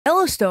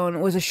Yellowstone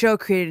was a show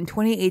created in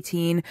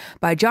 2018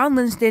 by John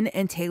Linston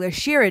and Taylor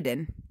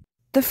Sheridan.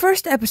 The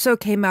first episode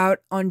came out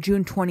on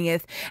June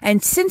 20th,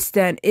 and since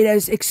then, it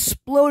has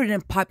exploded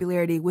in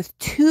popularity with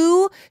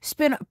two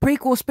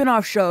prequel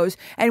spin-off shows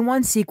and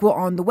one sequel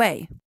on the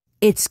way.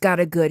 It's got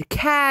a good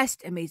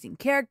cast, amazing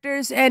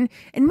characters, and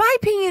in my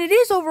opinion, it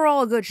is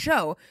overall a good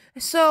show.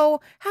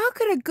 So, how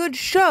could a good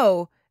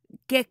show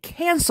get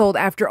canceled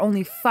after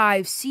only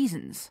 5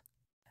 seasons?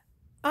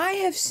 I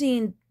have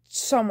seen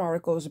some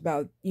articles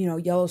about,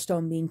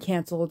 Yellowstone being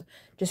canceled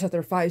just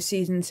after 5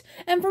 seasons.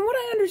 And from what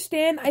I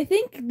understand, I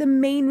think the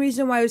main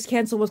reason why it was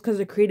canceled was because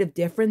of creative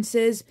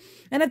differences.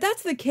 And if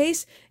that's the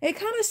case, it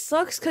kind of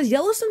sucks because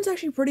Yellowstone's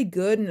actually pretty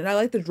good. And I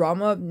like the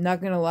drama,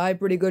 not gonna lie,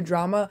 pretty good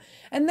drama.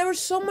 And there was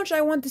so much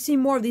I want to see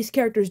more of these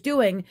characters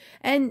doing.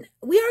 And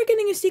we are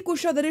getting a sequel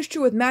show, that is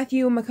true, with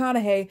Matthew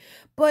McConaughey.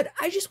 But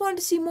I just wanted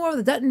to see more of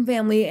the Dutton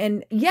family.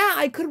 And yeah,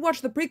 I could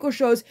watch the prequel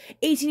shows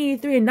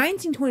 1883 and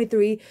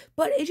 1923,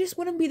 but it just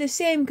wouldn't be the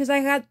same because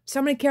I got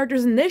so many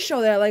characters in this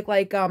show that I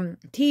like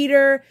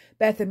Teeter,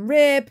 Beth and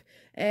Rip,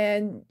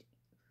 and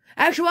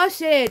actually, I'll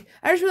say it,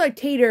 I just really like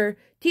Teeter.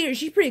 Teeter,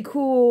 she's pretty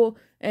cool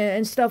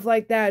and stuff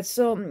like that.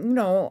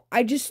 So,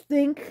 I just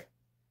think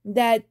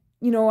that,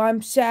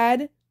 I'm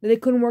sad that they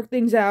couldn't work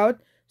things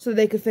out so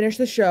they could finish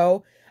the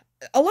show.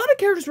 A lot of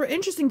characters were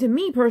interesting to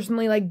me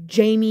personally, like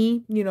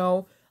Jamie,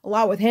 a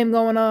lot with him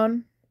going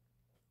on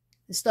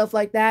and stuff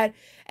like that.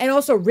 And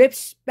also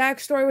Rip's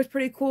backstory was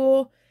pretty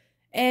cool.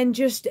 And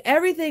just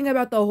everything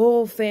about the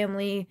whole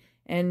family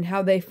and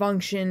how they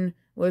function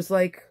was,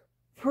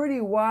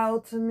 pretty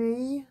wild to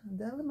me.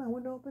 Did I leave my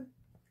window open?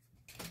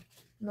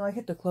 No, I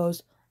hit the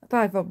close. I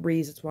thought I felt a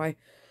breeze, that's why.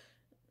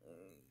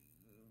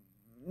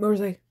 Where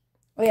was I?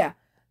 Oh, yeah.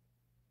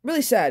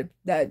 Really sad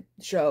that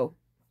show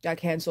got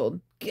canceled.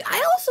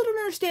 I also don't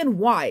understand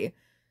why.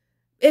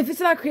 If it's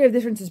not creative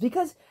differences,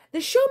 because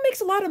the show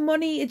makes a lot of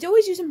money. It's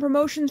always using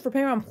promotions for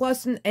Paramount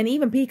Plus and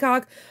even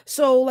Peacock.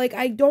 So,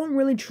 I don't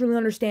really truly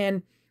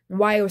understand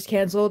why it was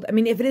canceled. I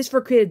mean, if it is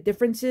for creative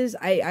differences,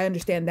 I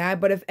understand that.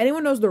 But if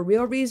anyone knows the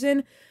real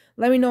reason,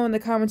 let me know in the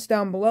comments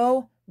down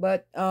below.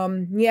 But,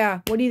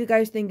 yeah, what do you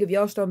guys think of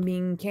Yellowstone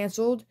being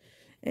canceled?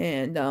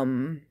 And,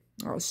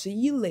 I'll see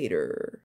you later.